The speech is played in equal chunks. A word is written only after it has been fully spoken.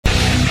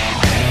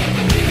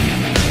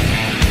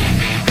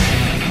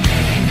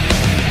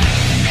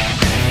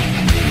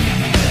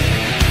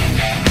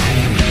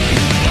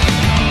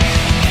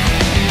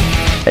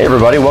Hey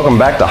everybody, welcome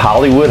back to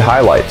Hollywood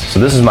Highlights. So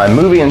this is my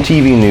movie and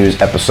TV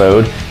news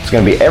episode. It's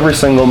going to be every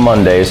single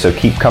Monday, so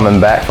keep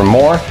coming back for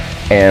more.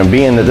 And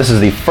being that this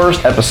is the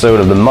first episode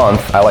of the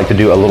month, I like to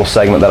do a little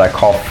segment that I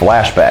call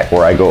Flashback,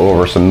 where I go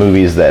over some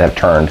movies that have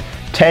turned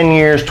 10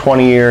 years,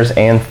 20 years,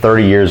 and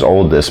 30 years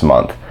old this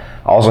month.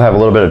 I also have a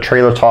little bit of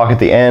trailer talk at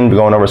the end,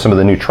 going over some of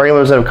the new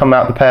trailers that have come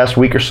out the past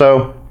week or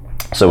so.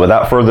 So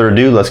without further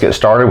ado, let's get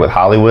started with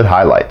Hollywood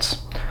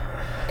Highlights.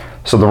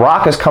 So The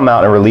Rock has come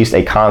out and released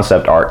a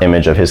concept art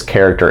image of his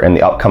character in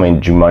the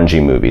upcoming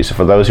Jumanji movie. So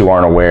for those who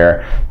aren't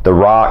aware, The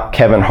Rock,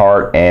 Kevin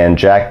Hart, and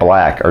Jack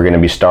Black are going to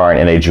be starring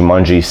in a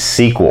Jumanji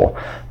sequel.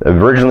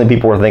 Originally,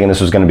 people were thinking this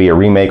was going to be a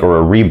remake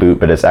or a reboot,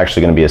 but it's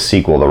actually going to be a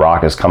sequel. The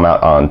Rock has come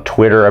out on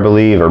Twitter, I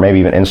believe, or maybe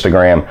even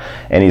Instagram,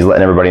 and he's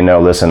letting everybody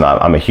know, listen,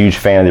 I'm a huge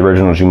fan of the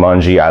original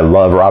Jumanji. I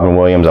love Robin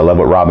Williams. I love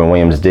what Robin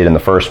Williams did in the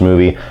first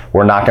movie.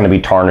 We're not going to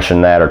be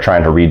tarnishing that or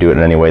trying to redo it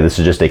in any way. This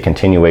is just a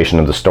continuation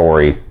of the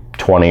story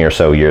 20 or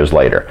so years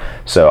later.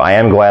 So I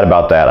am glad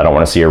about that. I don't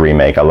want to see a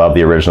remake. I love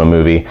the original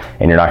movie,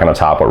 and you're not going to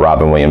top what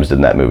Robin Williams did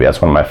in that movie.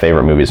 That's one of my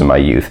favorite movies in my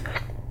youth.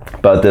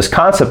 But this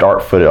concept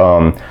art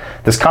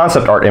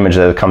image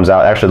that comes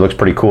out actually looks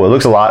pretty cool. It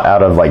looks a lot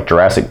out of like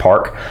Jurassic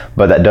Park,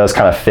 but that does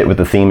kind of fit with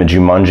the theme of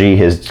Jumanji.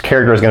 His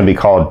character is going to be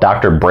called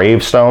Dr.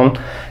 Bravestone.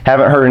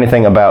 Haven't heard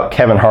anything about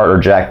Kevin Hart or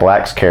Jack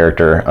Black's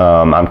character.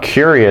 I'm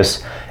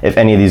curious if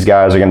any of these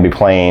guys are going to be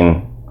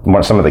playing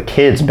some of the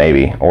kids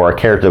maybe, or a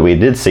character that we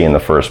did see in the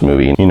first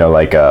movie. You know,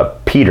 like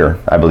Peter,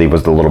 I believe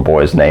was the little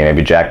boy's name.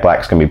 Maybe Jack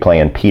Black's going to be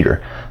playing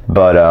Peter.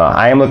 But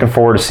I am looking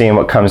forward to seeing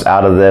what comes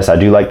out of this. I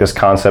do like this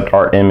concept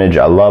art image.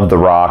 I love The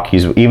Rock.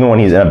 Even when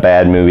he's in a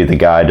bad movie, the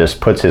guy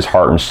just puts his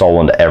heart and soul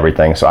into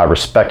everything. So I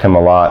respect him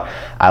a lot.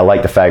 I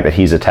like the fact that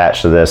he's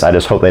attached to this. I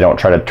just hope they don't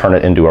try to turn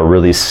it into a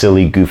really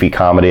silly, goofy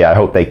comedy. I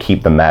hope they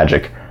keep the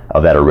magic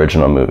of that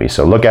original movie.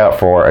 So look out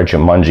for a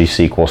Jumanji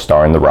sequel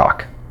starring The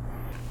Rock.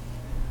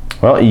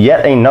 Well,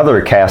 yet another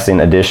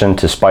casting addition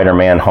to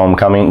Spider-Man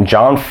Homecoming.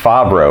 Jon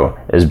Favreau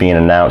is being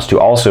announced to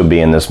also be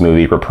in this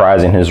movie,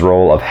 reprising his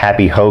role of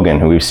Happy Hogan,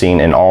 who we've seen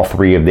in all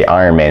three of the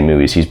Iron Man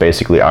movies. He's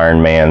basically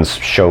Iron Man's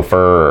chauffeur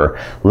or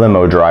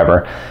limo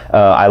driver.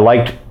 I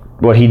liked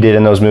what he did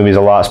in those movies a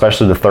lot,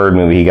 especially the third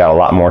movie. He got a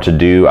lot more to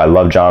do. I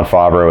love Jon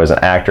Favreau as an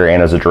actor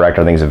and as a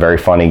director. I think he's a very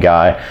funny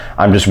guy.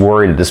 I'm just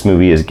worried that this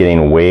movie is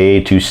getting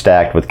way too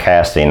stacked with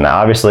casting. Now,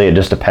 obviously, it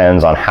just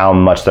depends on how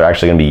much they're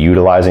actually going to be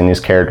utilizing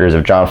these characters.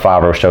 If Jon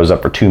Favreau shows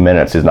up for 2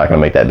 minutes, he's not going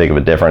to make that big of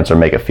a difference or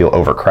make it feel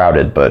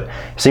overcrowded. But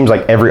it seems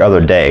like every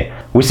other day,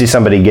 we see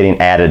somebody getting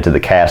added to the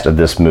cast of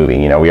this movie.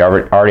 You know, we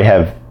already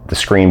have the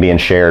screen being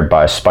shared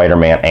by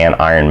Spider-Man and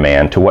Iron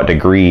Man. To what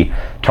degree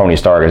Tony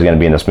Stark is going to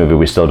be in this movie,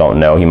 we still don't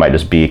know. He might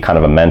just be kind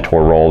of a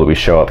mentor role that we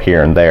show up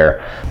here and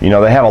there. You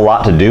know, they have a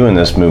lot to do in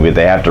this movie.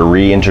 They have to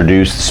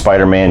reintroduce the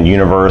Spider-Man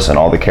universe and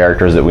all the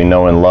characters that we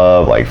know and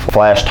love, like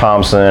Flash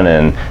Thompson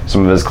and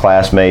some of his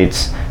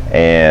classmates.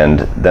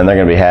 And then they're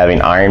going to be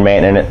having Iron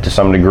Man in it to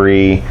some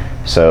degree.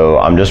 So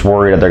I'm just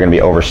worried that they're going to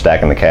be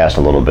overstacking the cast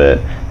a little bit.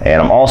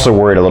 And I'm also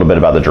worried a little bit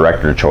about the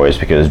director choice,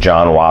 because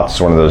John Watts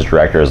is one of those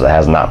directors that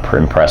has not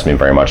impressed me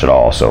very much at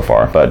all so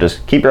far. But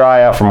just keep your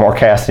eye out for more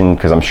casting,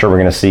 because I'm sure we're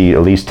going to see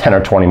at least 10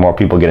 or 20 more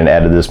people getting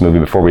added to this movie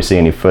before we see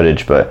any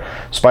footage. But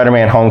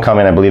Spider-Man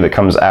Homecoming, I believe it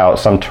comes out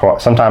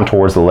sometime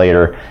towards the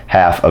later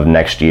half of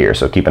next year.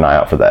 So keep an eye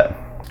out for that.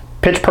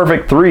 Pitch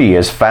Perfect 3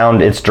 has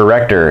found its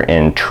director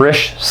in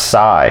Trish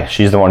Sy.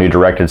 She's the one who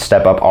directed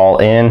Step Up All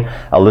In.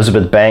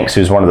 Elizabeth Banks,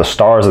 who's one of the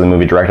stars of the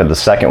movie, directed the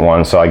second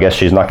one, so I guess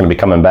she's not going to be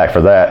coming back for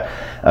that.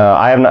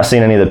 I have not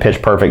seen any of the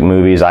Pitch Perfect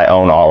movies. I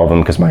own all of them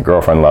because my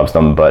girlfriend loves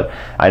them, but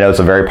I know it's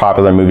a very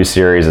popular movie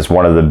series. It's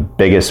one of the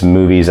biggest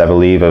movies, I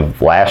believe,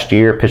 of last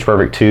year, Pitch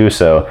Perfect 2,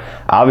 so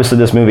obviously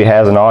this movie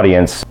has an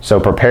audience.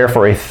 So prepare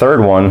for a third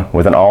one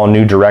with an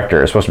all-new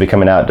director. It's supposed to be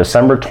coming out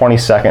December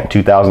 22nd,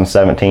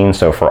 2017,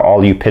 so for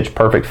all you Pitch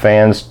Perfect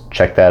fans,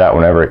 check that out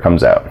whenever it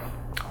comes out.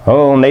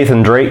 Oh,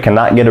 Nathan Drake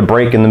cannot get a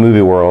break in the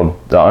movie world.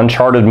 The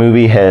Uncharted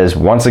movie has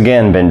once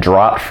again been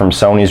dropped from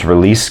Sony's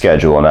release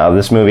schedule. Now,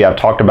 this movie I've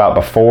talked about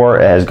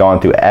before, it has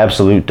gone through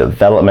absolute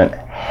development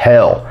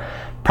hell.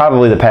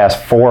 Probably the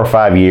past 4 or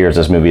 5 years,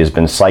 this movie has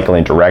been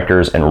cycling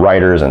directors and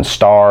writers and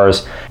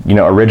stars. You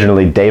know,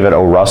 originally David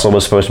O. Russell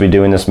was supposed to be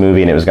doing this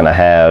movie, and it was going to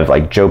have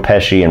like Joe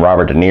Pesci and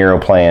Robert De Niro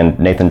playing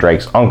Nathan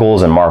Drake's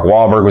uncles, and Mark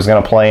Wahlberg was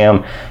going to play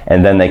him.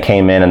 And then they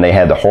came in and they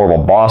had the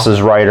Horrible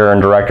Bosses writer and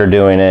director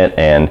doing it,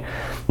 and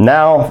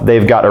now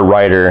they've got a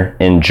writer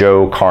in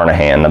Joe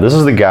Carnahan. Now, this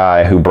is the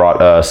guy who brought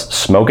us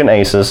Smokin'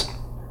 Aces.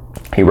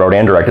 He wrote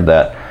and directed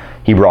that.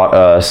 He brought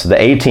us the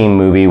A-Team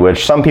movie,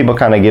 which some people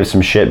kind of give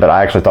some shit, but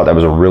I actually thought that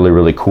was a really,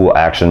 really cool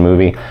action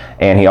movie.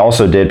 And he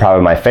also did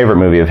probably my favorite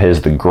movie of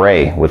his, The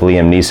Grey, with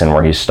Liam Neeson,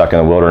 where he's stuck in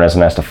the wilderness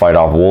and has to fight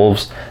off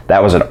wolves.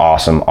 That was an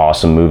awesome,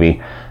 awesome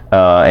movie.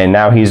 And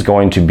now he's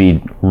going to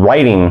be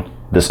writing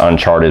this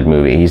Uncharted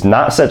movie. He's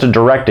not set to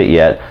direct it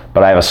yet,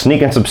 but I have a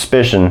sneaking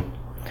suspicion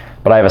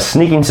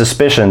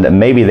that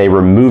maybe they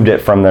removed it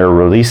from their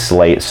release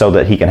slate so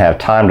that he can have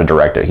time to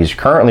direct it. He's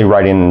currently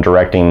writing and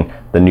directing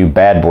the new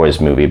Bad Boys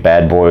movie,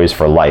 Bad Boys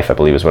for Life, I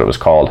believe is what it was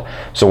called.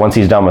 So once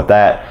he's done with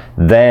that,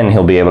 then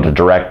he'll be able to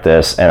direct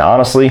this, and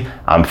honestly,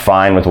 I'm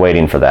fine with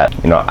waiting for that.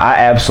 You know, I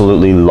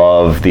absolutely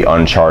love the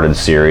Uncharted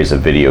series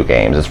of video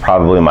games. It's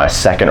probably my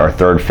second or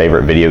third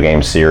favorite video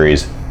game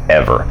series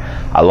ever.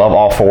 I love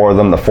all four of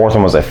them. The fourth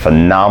one was a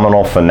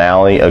phenomenal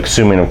finale,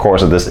 assuming of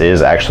course that this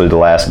is actually the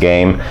last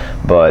game,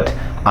 but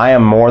I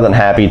am more than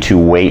happy to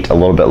wait a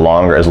little bit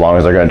longer as long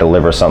as they're going to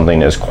deliver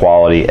something as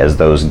quality as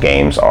those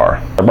games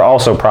are. We're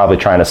also probably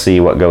trying to see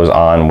what goes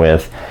on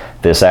with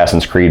the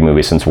Assassin's Creed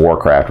movie, since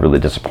Warcraft really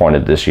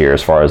disappointed this year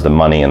as far as the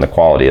money and the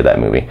quality of that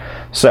movie.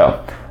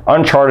 So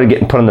Uncharted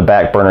getting put on the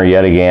back burner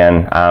yet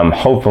again. I'm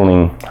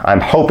hoping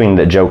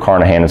that Joe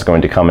Carnahan is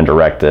going to come and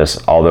direct this,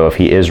 although if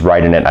he is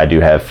writing it, I do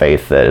have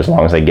faith that as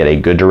long as they get a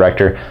good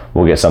director,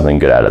 we'll get something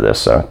good out of this.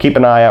 So keep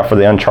an eye out for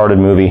the Uncharted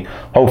movie.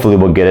 Hopefully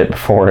we'll get it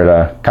before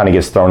it kind of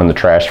gets thrown in the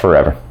trash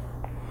forever.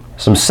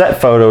 Some set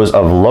photos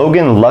of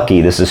Logan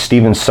Lucky, this is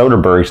Steven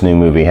Soderbergh's new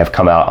movie, have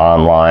come out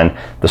online.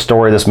 The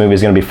story of this movie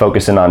is going to be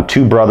focusing on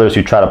two brothers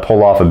who try to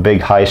pull off a big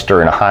heist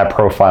during a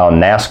high-profile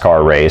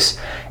NASCAR race,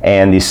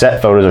 and these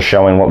set photos are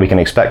showing what we can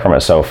expect from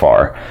it so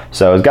far.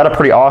 So it's got a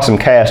pretty awesome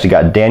cast. You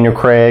got Daniel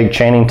Craig,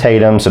 Channing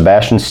Tatum,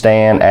 Sebastian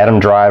Stan, Adam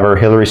Driver,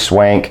 Hilary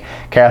Swank,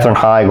 Katherine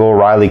Heigl,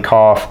 Riley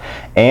Koff,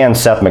 and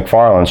Seth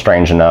MacFarlane,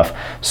 strange enough.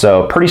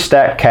 So pretty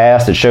stacked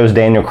cast. It shows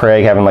Daniel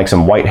Craig having like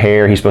some white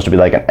hair. He's supposed to be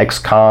like an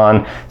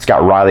ex-con. It's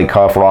got Riley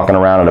Koff walking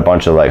around in a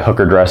bunch of like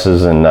hooker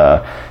dresses and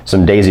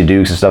some Daisy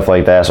Dukes and stuff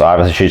like that. So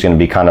obviously she's going to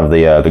be kind of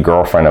the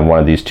girlfriend of one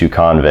of these two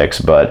convicts.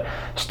 But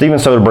Steven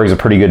Soderbergh's a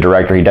pretty good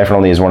director. He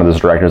definitely is one of those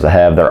directors that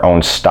have their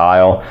own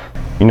style.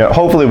 You know,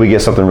 hopefully we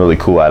get something really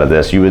cool out of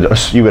this. You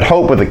would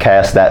hope with a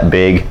cast that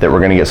big that we're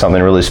going to get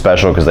something really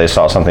special because they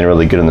saw something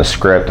really good in the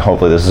script.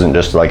 Hopefully this isn't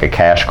just like a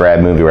cash grab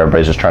movie where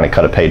everybody's just trying to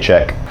cut a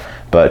paycheck.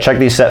 But check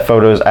these set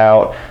photos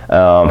out.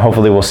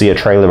 Hopefully we'll see a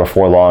trailer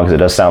before long because it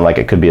does sound like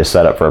it could be a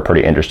setup for a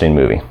pretty interesting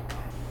movie.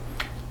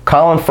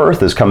 Colin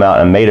Firth has come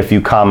out and made a few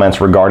comments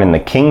regarding the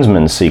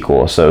Kingsman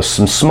sequel. So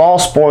some small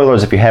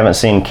spoilers if you haven't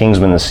seen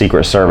Kingsman: The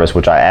Secret Service,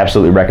 which I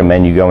absolutely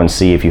recommend you go and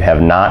see if you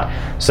have not.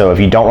 So if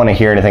you don't want to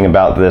hear anything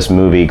about this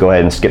movie, go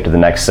ahead and skip to the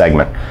next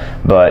segment.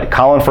 But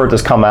Colin Firth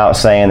has come out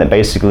saying that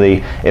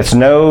basically it's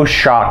no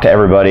shock to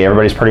everybody.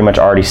 Everybody's pretty much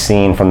already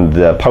seen from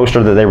the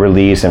poster that they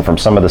released and from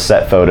some of the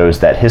set photos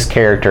that his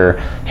character,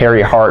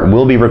 Harry Hart,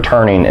 will be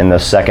returning in the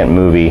second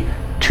movie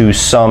to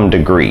some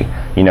degree.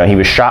 You know, he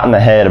was shot in the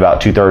head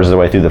about 2/3 of the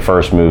way through the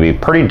first movie,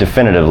 pretty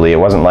definitively. It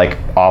wasn't like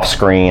off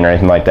screen or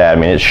anything like that. I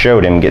mean, it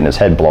showed him getting his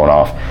head blown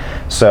off.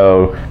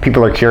 So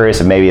people are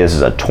curious if maybe this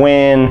is a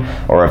twin,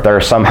 or if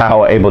they're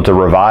somehow able to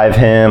revive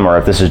him, or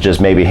if this is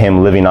just maybe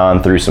him living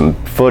on through some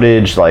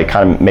footage, like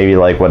kind of maybe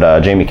like what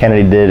Jamie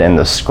Kennedy did in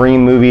the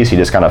Scream movies. He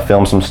just kind of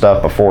filmed some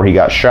stuff before he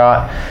got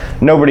shot.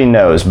 Nobody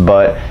knows,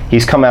 but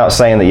he's come out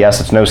saying that yes,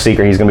 it's no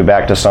secret he's going to be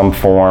back to some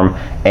form,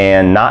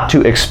 and not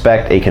to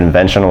expect a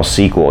conventional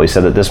sequel. He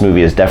said that this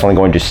movie is definitely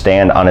going to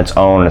stand on its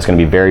own, and it's going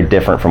to be very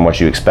different from what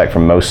you expect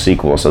from most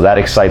sequels. So that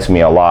excites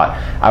me a lot.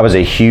 I was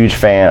a huge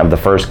fan of the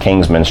first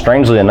Kingsman.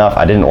 Strangely enough,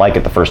 I didn't like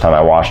it the first time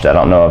I watched it. I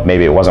don't know if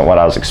maybe it wasn't what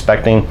I was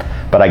expecting,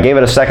 but I gave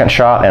it a second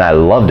shot and I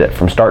loved it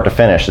from start to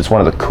finish. It's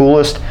one of the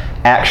coolest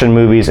action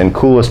movies and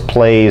coolest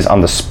plays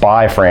on the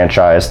spy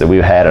franchise that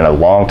we've had in a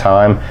long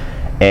time.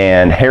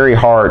 And Harry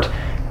Hart,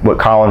 what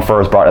Colin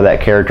Firth brought to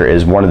that character,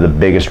 is one of the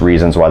biggest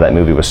reasons why that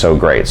movie was so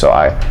great. So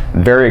I'm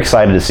very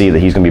excited to see that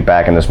he's going to be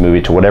back in this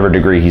movie to whatever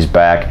degree he's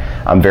back.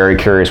 I'm very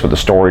curious what the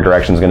story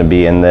direction is going to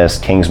be in this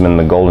Kingsman: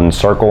 The Golden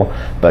Circle,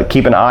 but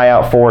keep an eye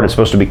out for it. It's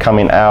supposed to be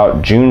coming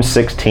out June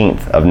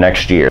 16th of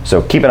next year.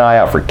 So keep an eye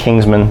out for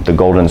Kingsman: The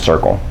Golden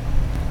Circle.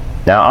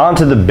 Now on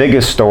to the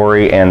biggest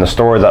story, and the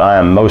story that I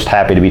am most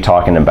happy to be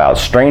talking about.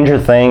 Stranger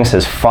Things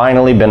has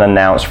finally been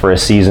announced for a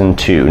season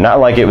 2.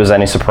 Not like it was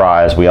any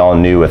surprise. We all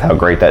knew with how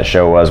great that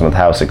show was and with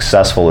how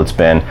successful it's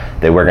been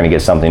that we're going to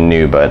get something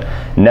new, but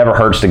never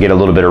hurts to get a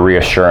little bit of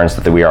reassurance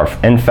that we are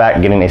in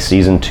fact getting a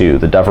season 2.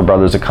 The Duffer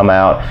Brothers have come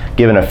out,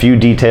 given a few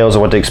details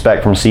of what to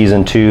expect from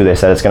season 2. They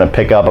said it's going to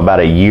pick up about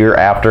a year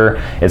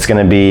after. It's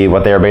going to be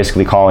what they are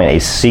basically calling a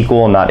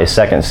sequel, not a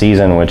second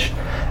season, which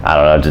I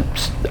don't know,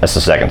 it's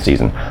the second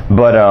season.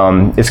 But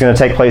it's going to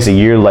take place a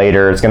year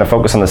later. It's going to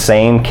focus on the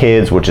same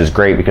kids, which is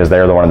great because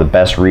they're one of the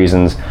best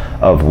reasons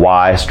of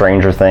why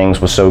Stranger Things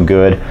was so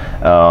good.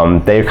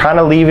 They're kind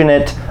of leaving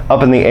it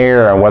up in the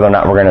air on whether or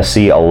not we're going to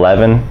see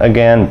 11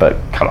 again, but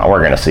come on, we're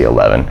going to see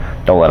 11.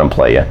 Don't let them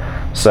play you.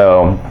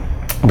 So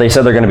they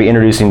said they're going to be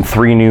introducing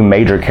 3 new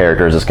major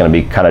characters that's going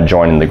to be kind of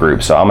joining the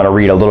group. So I'm going to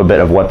read a little bit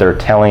of what they're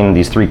telling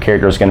these 3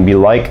 characters going to be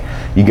like.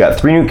 You got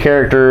 3 new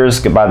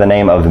characters by the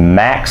name of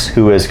Max,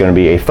 who is going to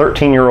be a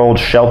 13-year-old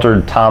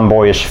sheltered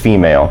tomboyish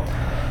female.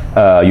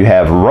 You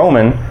have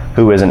Roman,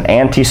 who is an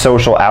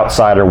antisocial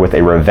outsider with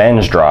a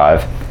revenge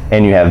drive.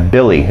 and you have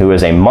Billy, who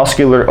is a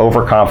muscular,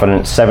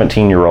 overconfident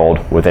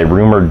 17-year-old with a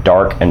rumored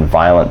dark and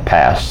violent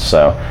past.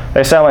 So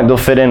they sound like they'll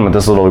fit in with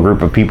this little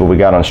group of people we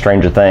got on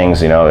Stranger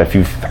Things. You know, if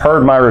you've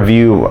heard my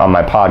review on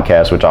my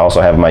podcast, which I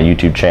also have on my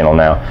YouTube channel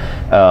now,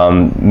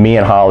 me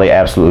and Holly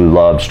absolutely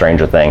love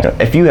Stranger Things.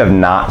 If you have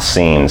not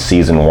seen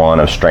season 1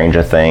 of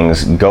Stranger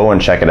Things, go and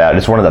check it out.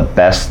 It's one of the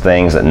best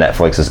things that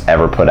Netflix has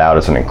ever put out.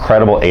 It's an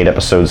incredible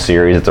 8-episode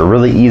series. It's a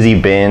really easy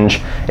binge.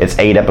 It's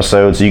 8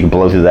 episodes, so you can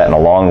blow through that in a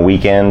long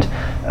weekend.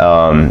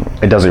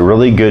 It does a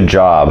really good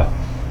job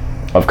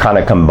of kind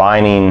of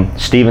combining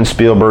Steven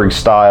Spielberg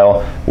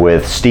style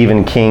with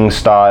Stephen King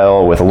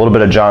style with a little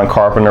bit of John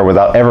Carpenter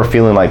without ever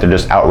feeling like they're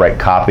just outright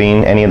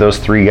copying any of those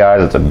three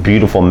guys. It's a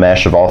beautiful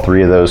mesh of all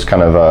three of those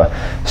kind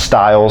of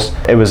styles.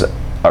 It was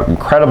an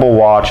incredible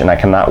watch, and I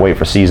cannot wait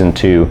for season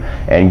 2,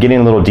 and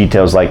getting little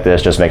details like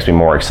this just makes me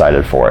more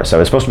excited for it. So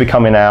it's supposed to be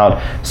coming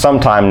out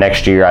sometime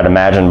next year. I'd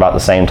imagine about the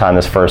same time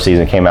this first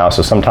season came out,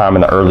 so sometime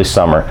in the early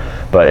summer.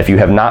 But if you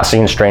have not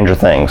seen Stranger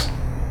Things,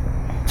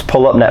 let's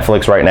pull up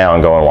Netflix right now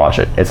and go and watch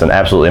it. It's an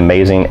absolutely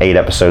amazing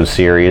 8-episode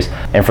series.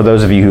 And for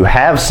those of you who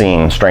have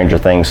seen Stranger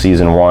Things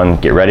season 1,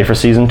 get ready for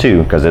season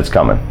 2 because it's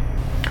coming.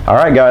 All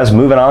right, guys,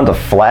 moving on to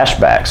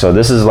flashback. So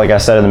this is, like I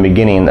said in the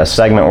beginning, a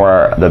segment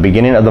where the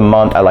beginning of the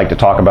month I like to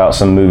talk about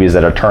some movies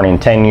that are turning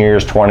 10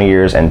 years, 20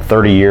 years, and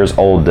 30 years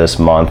old this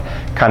month.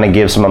 Kind of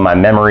give some of my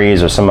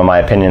memories or some of my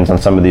opinions on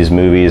some of these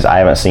movies. I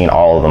haven't seen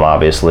all of them,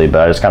 obviously,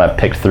 but I just kind of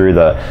picked through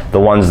the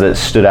ones that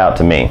stood out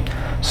to me.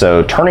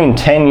 So turning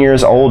 10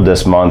 years old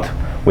this month,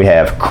 we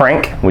have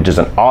Crank, which is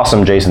an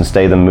awesome Jason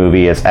Statham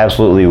movie. It's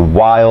absolutely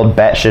wild,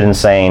 batshit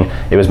insane.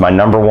 It was my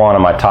number 1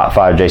 on my top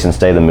 5 Jason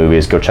Statham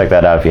movies. Go check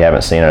that out if you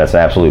haven't seen it. It's an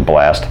absolute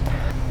blast.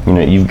 You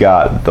know, you've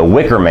got The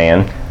Wicker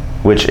Man,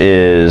 which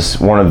is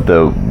one of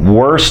the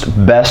worst,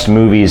 best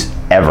movies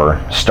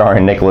ever,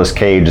 starring Nicolas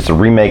Cage. It's a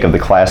remake of the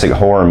classic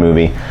horror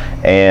movie,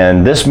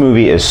 and this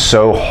movie is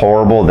so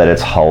horrible that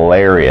it's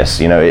hilarious.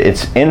 You know,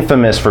 it's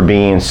infamous for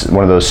being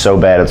one of those so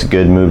bad it's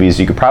good movies.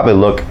 You could probably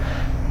look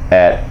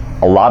at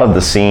a lot of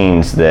the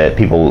scenes that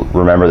people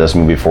remember this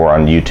movie for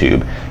on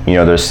YouTube. You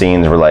know, there's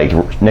scenes where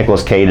like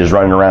Nicolas Cage is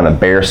running around in a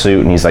bear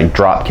suit and he's like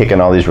drop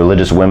kicking all these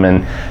religious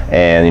women,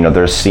 and you know,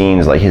 there's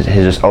scenes like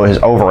his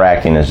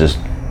overacting is just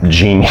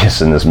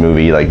genius in this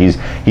movie. Like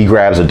he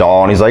grabs a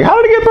doll and he's like, how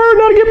did it get burned?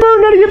 How did it get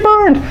burned? How did it get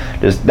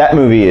burned? Just that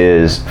movie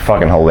is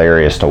fucking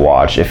hilarious to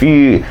watch. If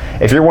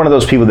you're one of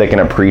those people that can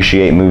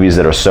appreciate movies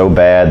that are so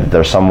bad that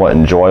they're somewhat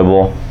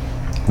enjoyable,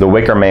 The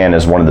Wicker Man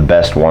is one of the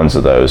best ones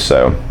of those.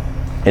 So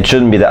it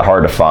shouldn't be that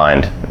hard to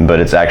find, but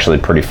it's actually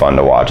pretty fun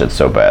to watch. It's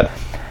so bad.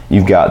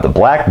 You've got The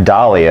Black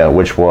Dahlia,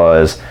 which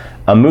was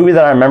a movie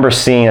that I remember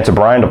seeing. It's a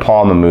Brian De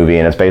Palma movie,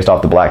 and it's based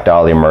off the Black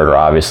Dahlia murder,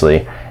 obviously.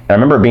 And I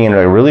remember it being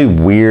a really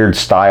weird,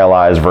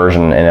 stylized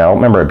version, and I don't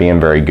remember it being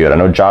very good. I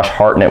know Josh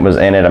Hartnett was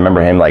in it. I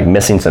remember him like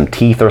missing some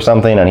teeth or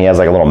something, and he has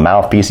like a little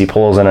mouthpiece he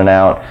pulls in and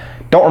out.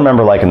 Don't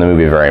remember liking the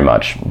movie very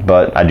much,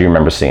 but I do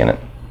remember seeing it.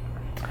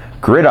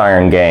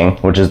 Gridiron Gang,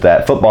 which is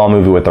that football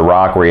movie with The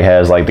Rock where he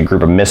has like the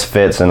group of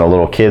misfits in a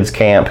little kids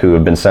camp who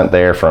have been sent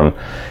there from,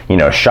 you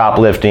know,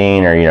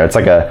 shoplifting, or, you know, it's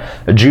like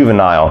a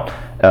juvenile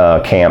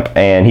camp,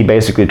 and he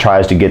basically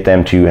tries to get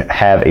them to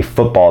have a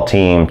football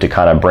team to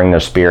kind of bring their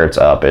spirits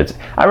up.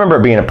 I remember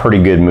it being a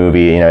pretty good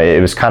movie. You know,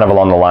 it was kind of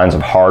along the lines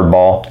of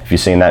Hardball. If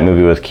you've seen that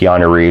movie with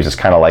Keanu Reeves, it's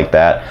kind of like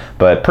that,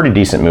 but pretty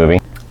decent movie.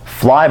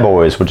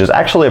 Flyboys, which is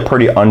actually a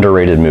pretty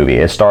underrated movie.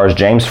 It stars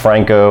James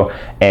Franco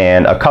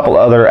and a couple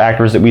other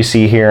actors that we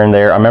see here and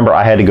there. I remember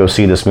I had to go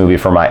see this movie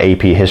for my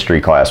AP history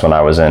class when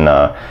I was in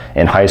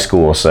high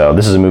school. So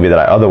this is a movie that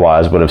I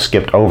otherwise would have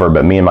skipped over,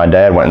 but me and my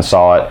dad went and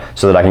saw it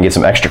so that I can get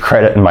some extra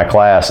credit in my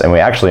class, and we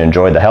actually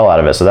enjoyed the hell out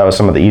of it. So that was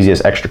some of the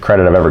easiest extra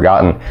credit I've ever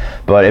gotten.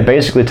 But it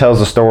basically tells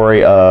the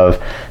story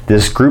of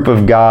this group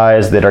of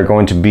guys that are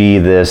going to be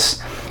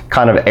this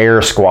kind of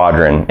air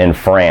squadron in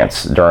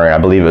France during, I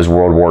believe it was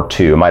World War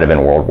II. It might have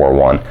been World War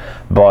I.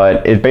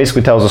 But it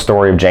basically tells the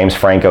story of James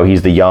Franco.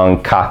 He's the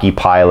young, cocky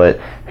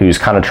pilot who's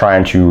kind of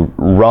trying to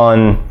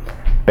run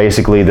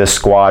basically this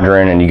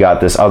squadron, and you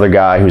got this other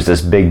guy who's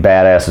this big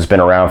badass that's been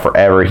around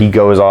forever. He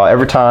goes all,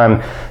 every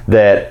time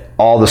that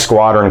all the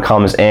squadron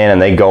comes in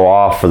and they go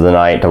off for the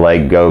night to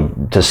like go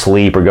to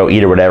sleep or go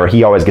eat or whatever,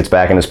 he always gets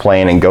back in his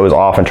plane and goes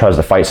off and tries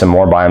to fight some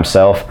more by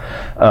himself.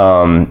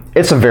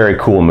 It's a very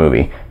cool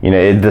movie. You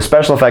know, the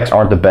special effects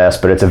aren't the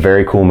best, but it's a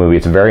very cool movie.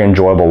 It's a very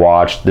enjoyable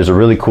watch. There's a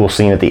really cool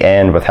scene at the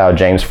end with how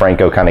James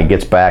Franco kind of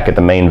gets back at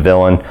the main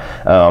villain.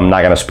 I'm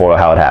not going to spoil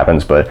how it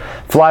happens, but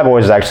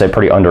Flyboys is actually a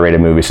pretty underrated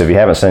movie. So if you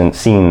haven't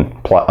seen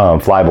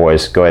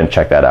Flyboys, go ahead and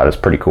check that out. It's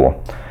pretty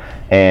cool.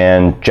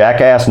 And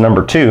Jackass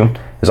number 2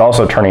 is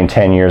also turning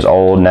 10 years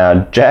old.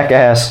 Now,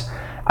 Jackass,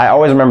 I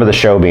always remember the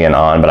show being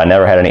on, but I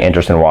never had any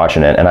interest in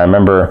watching it. And I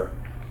remember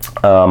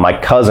my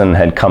cousin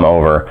had come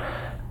over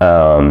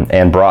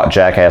and brought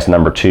Jackass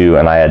number 2,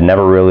 and I had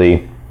never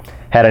really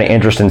had any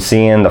interest in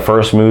seeing the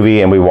first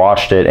movie, and we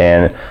watched it.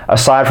 And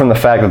aside from the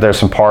fact that there's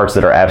some parts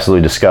that are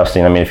absolutely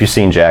disgusting, I mean, if you've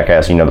seen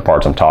Jackass, you know the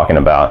parts I'm talking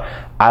about.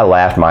 I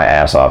laughed my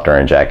ass off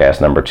during Jackass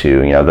number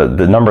 2. You know,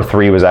 the number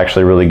 3 was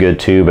actually really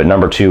good too, but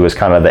number 2 was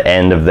kind of the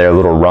end of their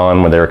little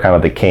run where they were kind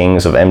of the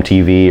kings of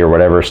MTV or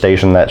whatever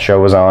station that show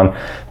was on.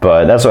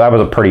 But that was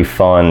a pretty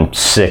fun,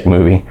 sick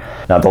movie.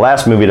 Now, the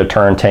last movie to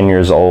turn 10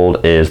 years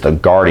old is The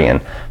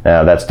Guardian.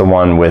 Now, that's the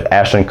one with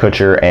Ashton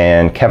Kutcher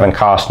and Kevin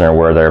Costner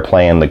where they're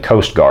playing the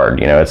Coast Guard.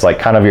 You know, it's like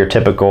kind of your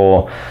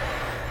typical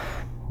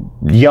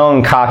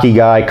young cocky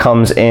guy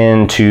comes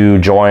in to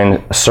join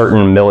a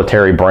certain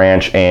military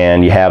branch,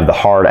 and you have the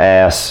hard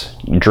ass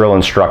drill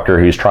instructor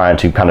who's trying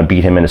to kind of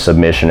beat him into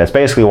submission. It's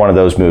basically one of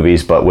those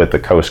movies, but with the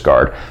Coast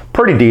Guard.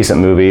 Pretty decent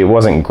movie. It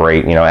wasn't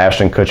great. You know,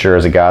 Ashton Kutcher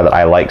is a guy that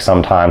I like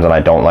sometimes and I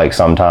don't like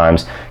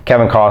sometimes.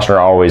 Kevin Costner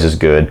always is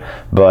good,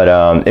 but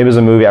it was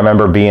a movie I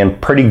remember being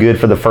pretty good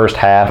for the first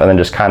half and then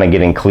just kind of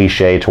getting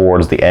cliche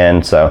towards the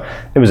end, so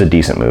it was a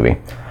decent movie.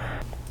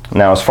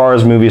 Now, as far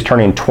as movies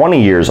turning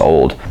 20 years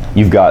old,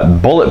 you've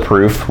got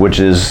Bulletproof, which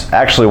is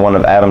actually one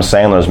of Adam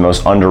Sandler's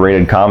most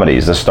underrated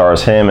comedies. This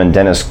stars him and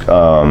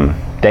Damon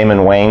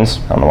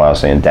Wayans. I don't know why I was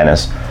saying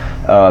Dennis.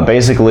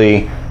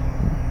 Basically,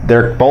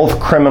 they're both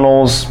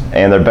criminals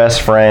and they're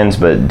best friends,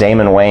 but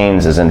Damon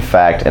Wayans is in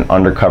fact an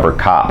undercover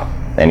cop,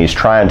 and he's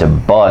trying to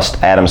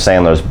bust Adam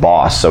Sandler's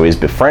boss. So he's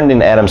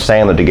befriending Adam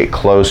Sandler to get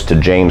close to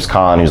James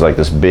Caan, who's like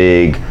this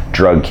big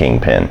drug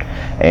kingpin.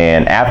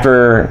 And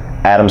after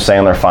Adam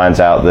Sandler finds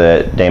out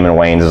that Damon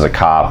Wayans is a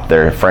cop,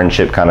 their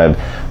friendship kind of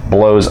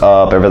blows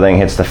up, everything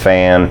hits the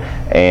fan,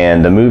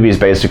 and the movie is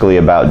basically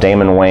about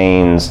Damon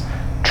Wayans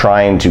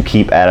trying to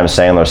keep Adam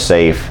Sandler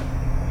safe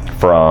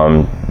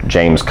from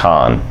James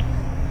Caan.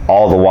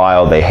 All the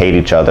while they hate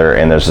each other,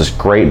 and there's this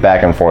great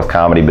back and forth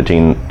comedy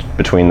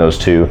between those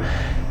two.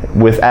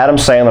 With Adam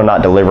Sandler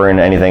not delivering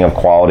anything of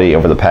quality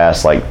over the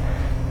past like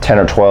 10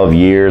 or 12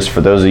 years,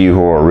 for those of you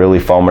who are really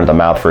foaming at the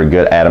mouth for a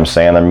good Adam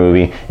Sandler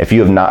movie, if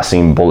you have not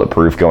seen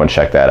Bulletproof, go and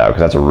check that out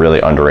because that's a really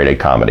underrated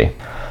comedy.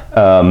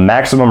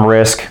 Maximum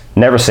Risk,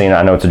 never seen it.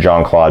 I know it's a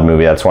Jean-Claude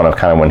movie. That's one of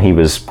kind of when he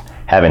was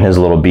having his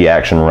little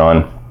B-action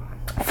run.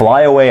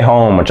 Fly Away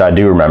Home, which I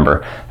do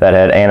remember, that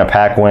had Anna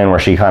Paquin, where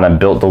she kind of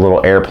built the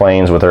little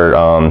airplanes with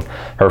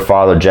her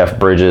father Jeff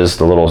Bridges,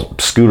 the little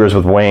scooters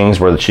with wings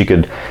where she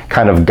could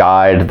kind of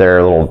guide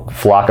their little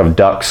flock of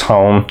ducks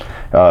home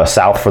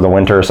south for the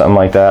winter or something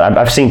like that.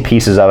 I've seen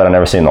pieces of it. I've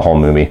never seen the whole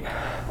movie.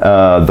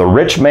 The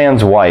Rich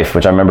Man's Wife,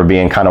 which I remember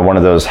being kind of one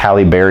of those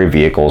Halle Berry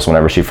vehicles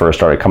whenever she first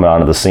started coming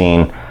onto the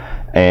scene.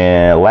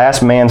 And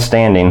Last Man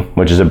Standing,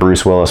 which is a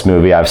Bruce Willis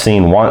movie I've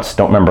seen once,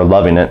 don't remember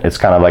loving it. It's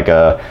kind of like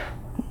a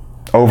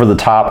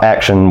over-the-top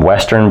action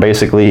western,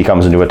 basically. He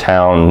comes into a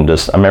town, I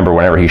remember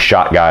whenever he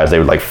shot guys, they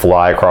would like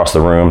fly across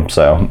the room,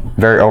 so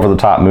very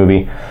over-the-top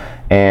movie.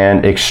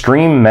 And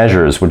Extreme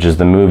Measures, which is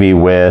the movie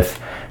with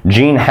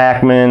Gene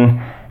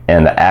Hackman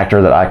and the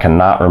actor that I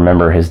cannot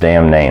remember his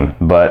damn name,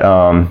 but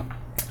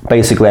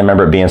basically I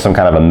remember it being some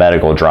kind of a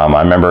medical drama.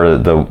 I remember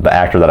the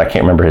actor that I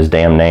can't remember his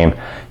damn name.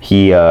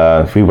 He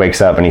wakes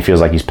up and he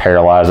feels like he's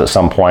paralyzed at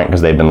some point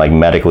because they've been like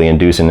medically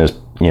inducing his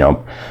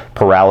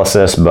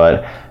paralysis,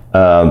 but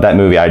that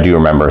movie I do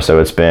remember, so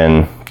it's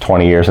been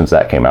 20 years since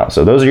that came out.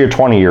 So those are your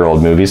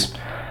 20-year-old movies.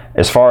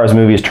 As far as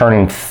movies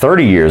turning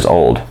 30 years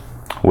old,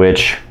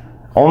 which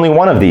only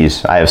one of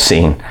these I have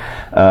seen.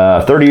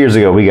 30 years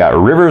ago, we got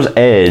River's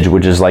Edge,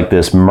 which is like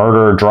this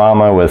murder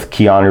drama with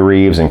Keanu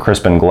Reeves and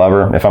Crispin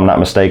Glover. If I'm not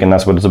mistaken,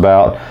 that's what it's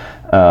about.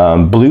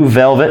 Blue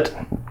Velvet,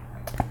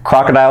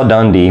 Crocodile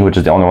Dundee, which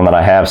is the only one that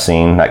I have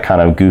seen, that kind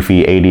of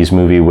goofy 80s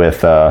movie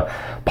with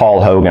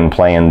Paul Hogan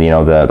playing, the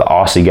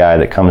Aussie guy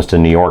that comes to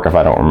New York, if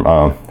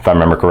I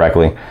remember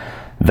correctly.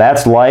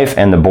 That's Life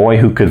and The Boy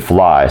Who Could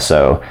Fly.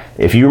 So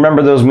if you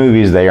remember those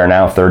movies, they are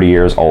now 30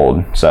 years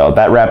old. So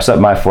that wraps up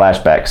my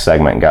flashback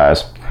segment,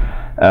 guys.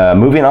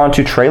 Moving on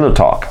to trailer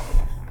talk.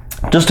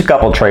 Just a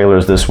couple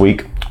trailers this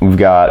week. We've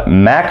got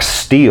Max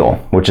Steel,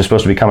 which is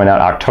supposed to be coming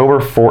out October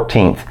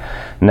 14th.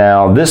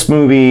 Now, this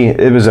movie,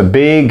 it was a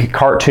big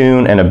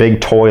cartoon and a big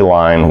toy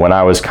line when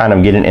I was kind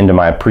of getting into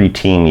my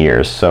preteen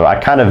years. So I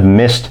kind of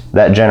missed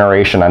that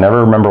generation. I never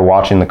remember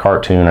watching the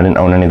cartoon. I didn't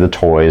own any of the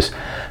toys.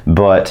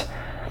 But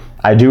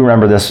I do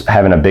remember this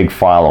having a big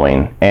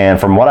following. And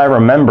from what I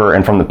remember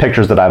and from the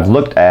pictures that I've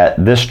looked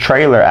at, this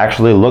trailer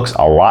actually looks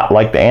a lot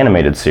like the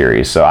animated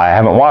series. So I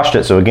haven't watched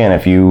it. So again,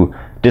 if you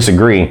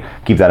disagree,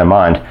 keep that in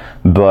mind.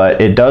 But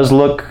it does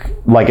look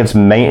like it's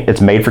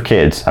made for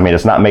kids. I mean,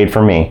 it's not made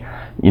for me.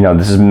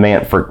 This is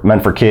meant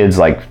for kids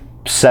like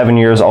 7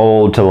 years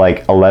old to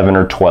like 11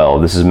 or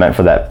 12. This is meant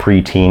for that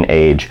preteen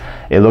age.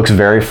 It looks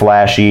very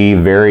flashy,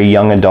 very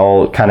young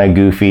adult, kind of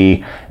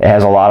goofy. It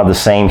has a lot of the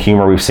same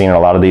humor we've seen in a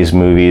lot of these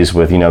movies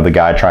with, the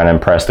guy trying to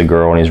impress the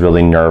girl and he's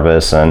really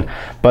nervous.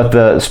 But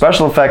the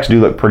special effects do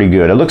look pretty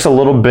good. It looks a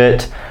little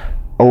bit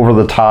over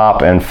the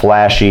top and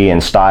flashy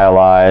and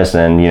stylized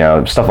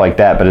and stuff like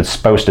that, but it's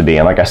supposed to be.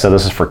 And like I said,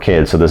 this is for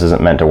kids, so this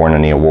isn't meant to win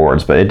any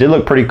awards, but it did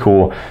look pretty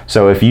cool.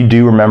 So if you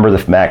do remember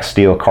the Max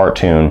Steel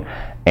cartoon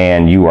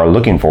and you are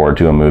looking forward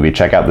to a movie,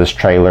 check out this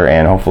trailer,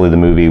 and hopefully the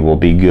movie will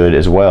be good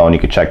as well, and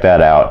you can check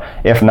that out.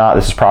 If not,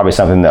 this is probably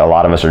something that a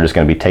lot of us are just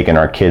going to be taking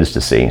our kids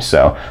to see.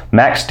 So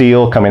Max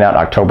Steel coming out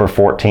October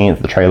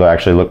 14th. The trailer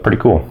actually looked pretty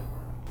cool.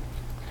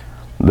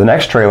 The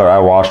next trailer I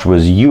watched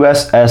was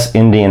USS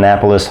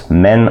Indianapolis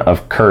Men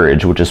of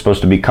Courage, which is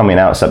supposed to be coming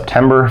out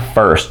September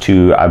 1st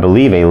to, I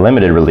believe, a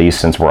limited release,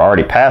 since we're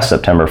already past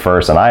September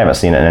 1st and I haven't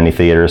seen it in any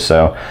theaters.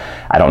 So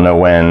I don't know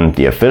when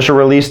the official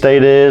release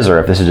date is, or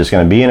if this is just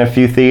going to be in a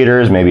few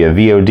theaters, maybe a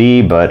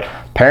VOD, but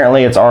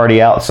apparently it's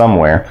already out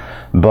somewhere.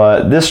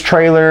 But this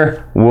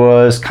trailer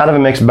was kind of a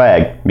mixed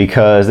bag,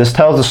 because this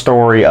tells the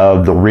story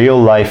of the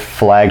real-life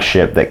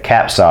flagship that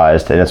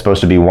capsized, and it's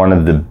supposed to be one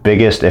of the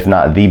biggest, if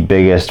not the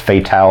biggest,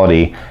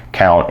 fatality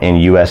count in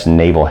U.S.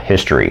 naval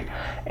history.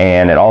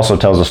 And it also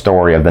tells the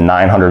story of the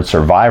 900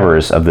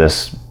 survivors of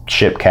this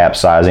ship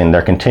capsizing,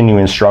 their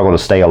continuing struggle to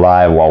stay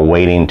alive while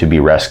waiting to be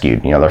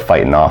rescued. You know, they're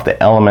fighting off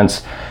the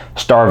elements,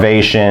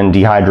 starvation,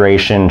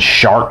 dehydration,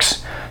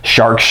 sharks.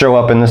 Sharks show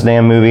up in this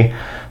damn movie.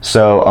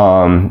 So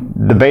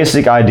the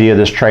basic idea of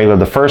this trailer,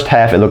 the first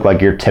half, it looked like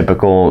your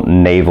typical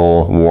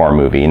naval war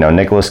movie. You know,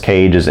 Nicolas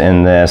Cage is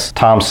in this,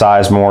 Tom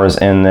Sizemore is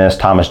in this,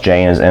 Thomas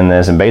Jane is in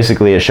this, and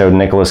basically it showed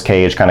Nicolas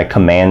Cage kind of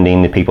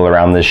commanding the people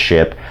around this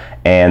ship,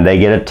 and they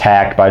get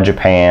attacked by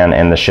Japan,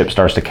 and the ship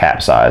starts to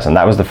capsize. And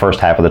that was the first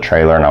half of the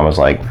trailer, and I was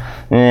like,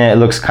 it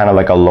looks kind of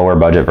like a lower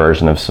budget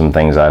version of some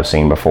things I've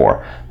seen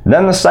before.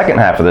 Then the second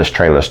half of this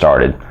trailer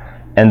started.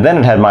 And then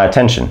it had my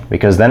attention,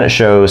 because then it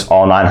shows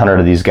all 900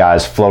 of these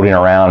guys floating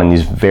around in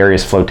these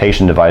various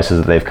flotation devices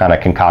that they've kind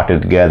of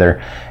concocted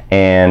together.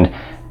 And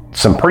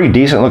some pretty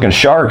decent looking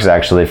sharks,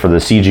 actually, for the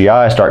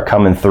CGI, start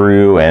coming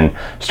through and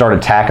start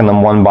attacking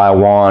them one by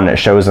one. It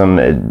shows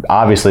them,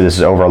 obviously this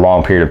is over a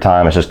long period of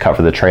time, it's just cut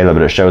for the trailer,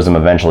 but it shows them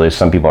eventually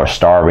some people are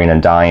starving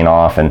and dying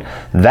off. And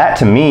that,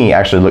 to me,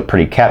 actually looked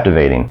pretty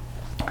captivating.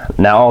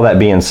 Now, all that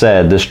being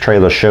said, this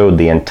trailer showed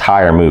the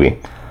entire movie.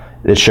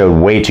 It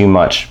showed way too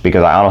much,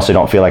 because I honestly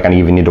don't feel like I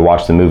even need to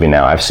watch the movie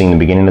now. I've seen the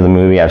beginning of the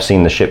movie, I've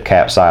seen the ship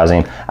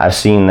capsizing, I've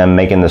seen them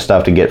making the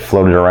stuff to get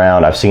floated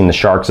around, I've seen the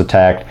sharks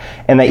attacked,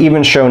 and they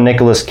even show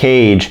Nicolas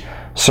Cage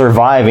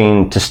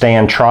surviving to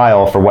stand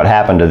trial for what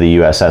happened to the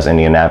USS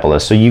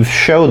Indianapolis. So you've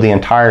showed the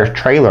entire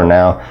trailer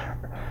now.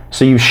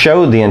 So you've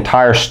showed the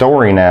entire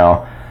story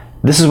now.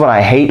 This is what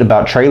I hate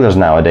about trailers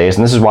nowadays,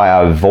 and this is why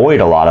I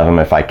avoid a lot of them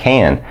if I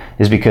can,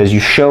 is because you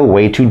show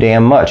way too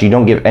damn much. You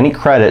don't give any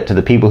credit to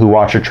the people who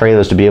watch your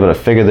trailers to be able to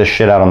figure this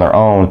shit out on their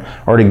own,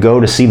 or to go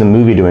to see the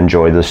movie to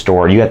enjoy the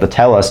story. You have to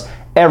tell us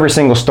every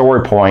single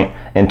story point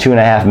in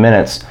 2.5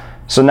 minutes.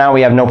 So now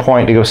we have no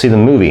point to go see the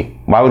movie.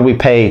 Why would we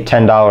pay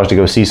 $10 to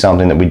go see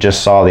something that we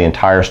just saw the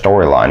entire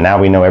storyline? Now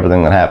we know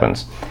everything that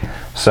happens.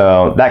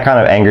 So that kind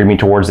of angered me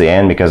towards the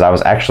end, because I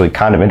was actually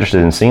kind of interested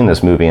in seeing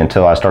this movie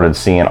until I started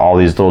seeing all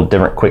these little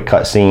different quick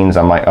cut scenes.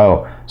 I'm like,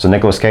 oh, so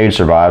Nicolas Cage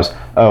survives.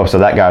 Oh, so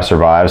that guy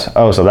survives.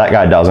 Oh, so that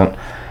guy doesn't.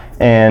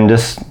 And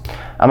just,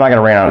 I'm not going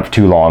to rant on it for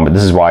too long, but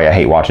this is why I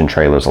hate watching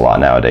trailers a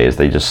lot nowadays.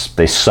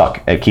 They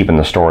suck at keeping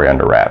the story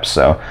under wraps.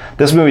 So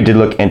this movie did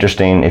look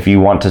interesting. If you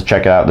want to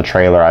check out the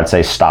trailer, I'd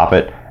say stop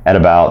it at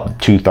about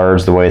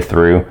 2/3 the way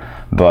through.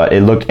 But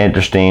it looked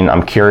interesting.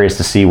 I'm curious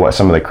to see what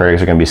some of the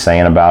critics are going to be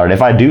saying about it.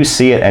 If I do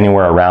see it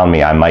anywhere around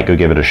me, I might go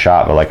give it a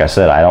shot. But like I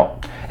said,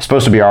 it's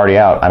supposed to be already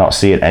out. I don't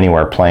see it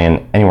anywhere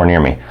playing anywhere near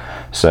me.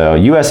 So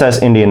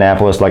USS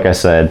Indianapolis, like I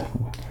said,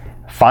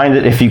 find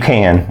it if you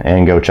can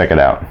and go check it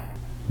out.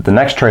 The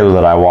next trailer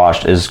that I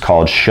watched is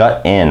called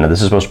Shut In. This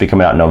is supposed to be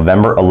coming out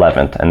November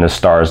 11th, and this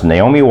stars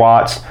Naomi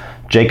Watts,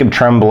 Jacob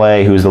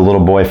Tremblay, who's the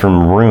little boy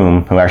from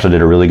Room, who actually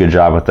did a really good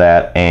job with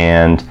that,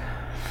 and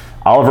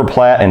Oliver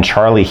Platt and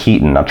Charlie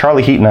Heaton. Now,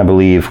 Charlie Heaton, I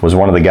believe, was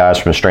one of the guys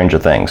from Stranger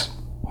Things.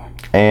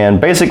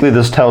 And basically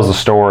this tells the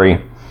story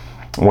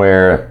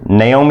where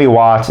Naomi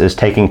Watts is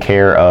taking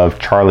care of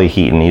Charlie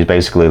Heaton. He's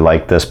basically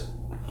like this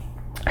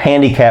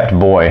handicapped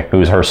boy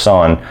who's her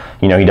son.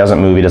 You know, he doesn't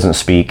move, he doesn't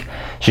speak.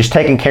 She's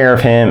taking care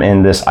of him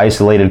in this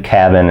isolated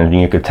cabin, and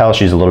you could tell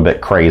she's a little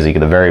bit crazy.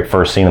 The very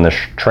first scene in the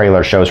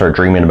trailer shows her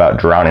dreaming about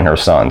drowning her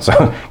son. So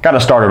kind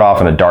of started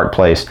off in a dark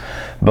place.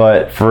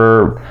 But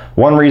for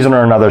one reason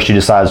or another, she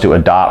decides to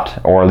adopt,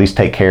 or at least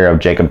take care of,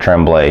 Jacob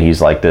Tremblay.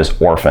 He's like this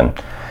orphan.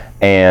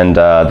 And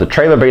the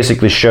trailer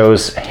basically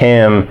shows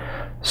him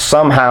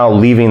somehow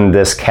leaving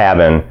this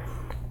cabin,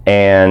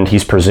 and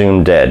he's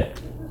presumed dead.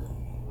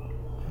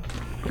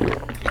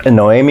 And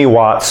Naomi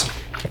Watts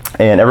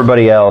and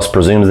everybody else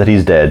presumes that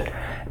he's dead.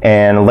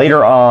 And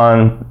later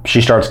on,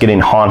 she starts getting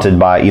haunted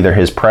by either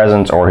his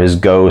presence or his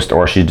ghost,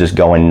 or she's just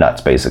going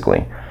nuts,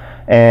 basically.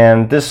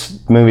 And this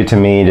movie, to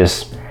me,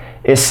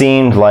 it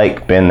seemed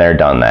like been there,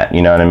 done that.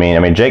 You know what I mean? I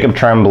mean, Jacob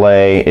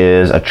Tremblay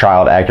is a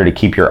child actor to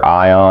keep your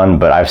eye on,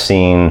 but I've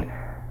seen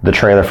the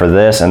trailer for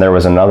this, and there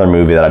was another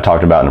movie that I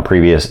talked about in a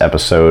previous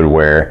episode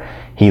where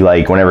he,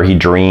 like, whenever he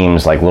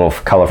dreams, like, little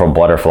colorful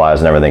butterflies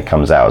and everything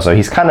comes out. So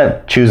he's kind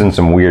of choosing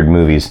some weird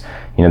movies,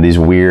 you know, these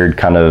weird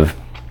kind of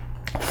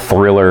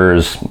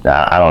thrillers.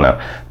 I don't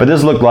know, but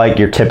this looked like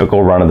your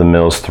typical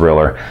run-of-the-mills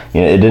thriller.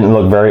 You know, it didn't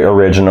look very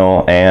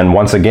original, and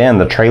once again,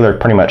 the trailer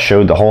pretty much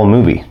showed the whole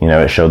movie. You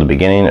know, it showed the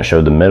beginning, it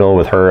showed the middle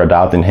with her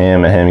adopting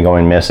him and him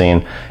going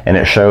missing, and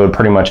it showed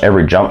pretty much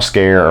every jump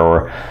scare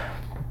or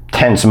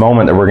tense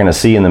moment that we're going to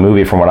see in the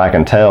movie from what I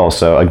can tell.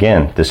 So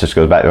again, this just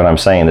goes back to what I'm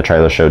saying. The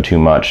trailer showed too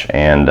much,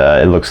 and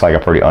it looks like a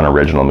pretty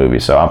unoriginal movie.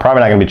 So I'm probably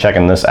not going to be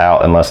checking this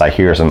out unless I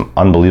hear some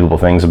unbelievable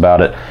things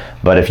about it.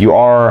 But if you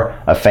are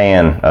a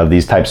fan of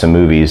these types of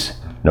movies,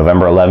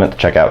 November 11th,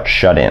 check out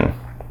Shut In.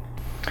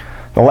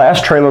 The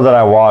last trailer that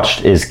I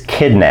watched is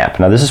Kidnap.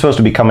 Now this is supposed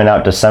to be coming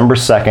out December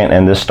 2nd,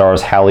 and this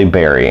stars Halle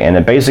Berry, and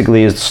it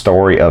basically is the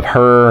story of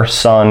her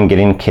son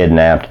getting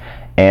kidnapped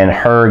and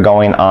her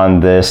going on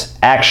this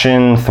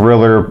action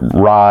thriller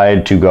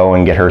ride to go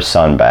and get her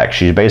son back.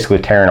 She's basically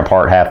tearing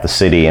apart half the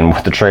city and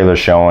what the trailer's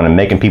showing, and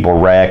making people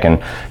wreck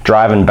and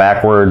driving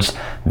backwards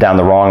down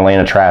the wrong lane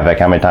of traffic.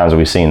 How many times have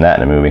we seen that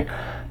in a movie?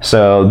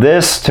 So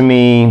this, to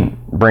me,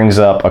 brings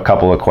up a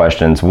couple of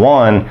questions.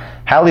 One,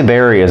 Halle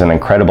Berry is an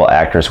incredible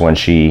actress when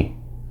she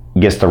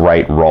gets the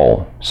right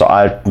role. So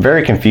I'm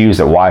very confused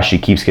at why she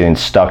keeps getting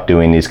stuck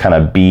doing these kind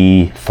of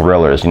B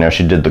thrillers. You know,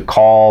 she did The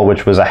Call,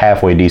 which was a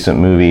halfway decent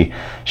movie.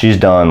 She's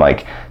done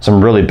like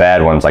some really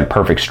bad ones like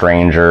Perfect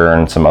Stranger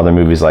and some other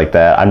movies like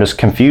that. I'm just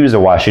confused at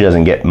why she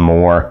doesn't get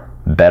more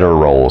better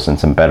roles in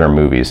some better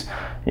movies.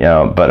 You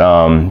know, but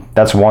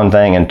that's one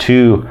thing. And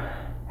two,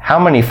 how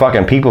many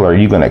fucking people are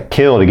you going to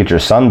kill to get your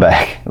son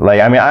back?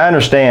 Like, I mean, I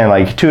understand,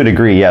 like, to a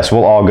degree, yes,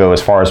 we'll all go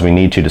as far as we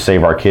need to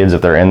save our kids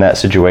if they're in that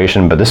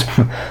situation, but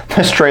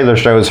this trailer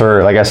shows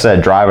her, like I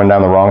said, driving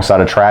down the wrong side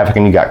of traffic,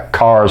 and you got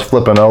cars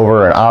flipping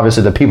over, and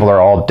obviously the people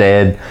are all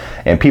dead,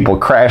 and people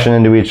crashing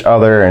into each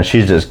other, and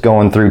she's just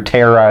going through,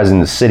 terrorizing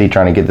the city,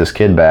 trying to get this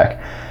kid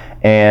back.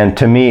 And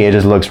to me, it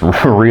just looks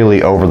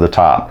really over the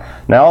top.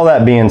 Now, all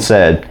that being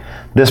said,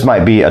 this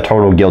might be a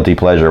total guilty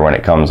pleasure when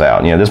it comes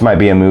out. You know, this might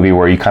be a movie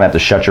where you kind of have to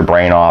shut your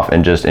brain off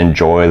and just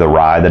enjoy the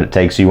ride that it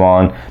takes you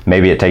on.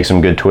 Maybe it takes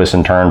some good twists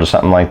and turns or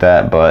something like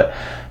that, but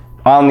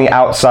on the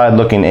outside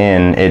looking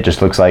in, it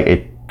just looks like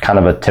a kind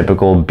of a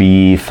typical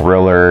B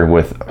thriller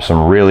with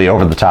some really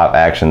over-the-top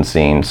action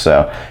scenes.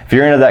 So if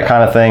you're into that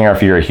kind of thing, or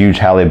if you're a huge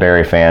Halle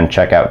Berry fan,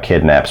 check out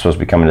Kidnap. It's supposed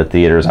to be coming to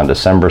theaters on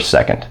December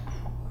 2nd.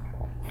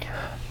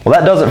 Well,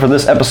 that does it for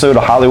this episode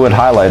of Hollywood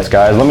Highlights,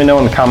 guys. Let me know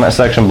in the comment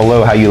section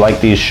below how you like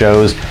these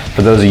shows.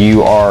 For those of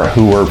you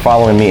who were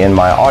following me in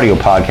my audio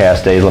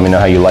podcast days, let me know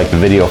how you like the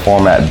video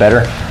format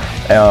better.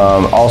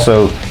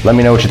 Also, let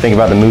me know what you think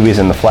about the movies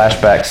and the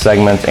flashback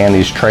segments and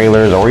these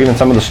trailers, or even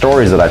some of the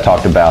stories that I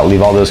talked about.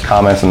 Leave all those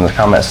comments in the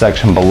comment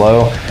section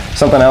below.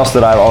 Something else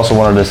that I also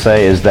wanted to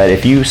say is that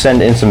if you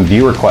send in some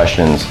viewer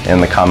questions in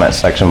the comment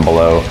section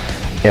below,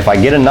 if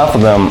I get enough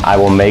of them, I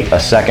will make a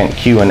second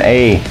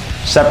Q&A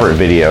separate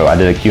video. I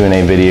did a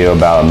Q&A video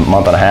about a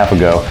month and a half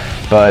ago,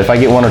 but if I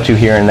get one or two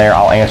here and there,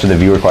 I'll answer the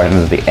viewer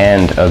questions at the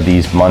end of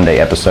these Monday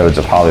episodes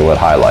of Hollywood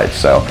Highlights.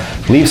 So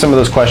leave some of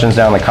those questions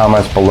down in the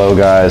comments below,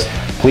 guys.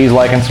 Please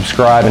like and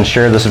subscribe and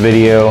share this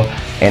video.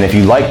 And if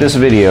you like this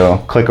video,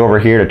 click over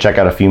here to check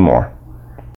out a few more.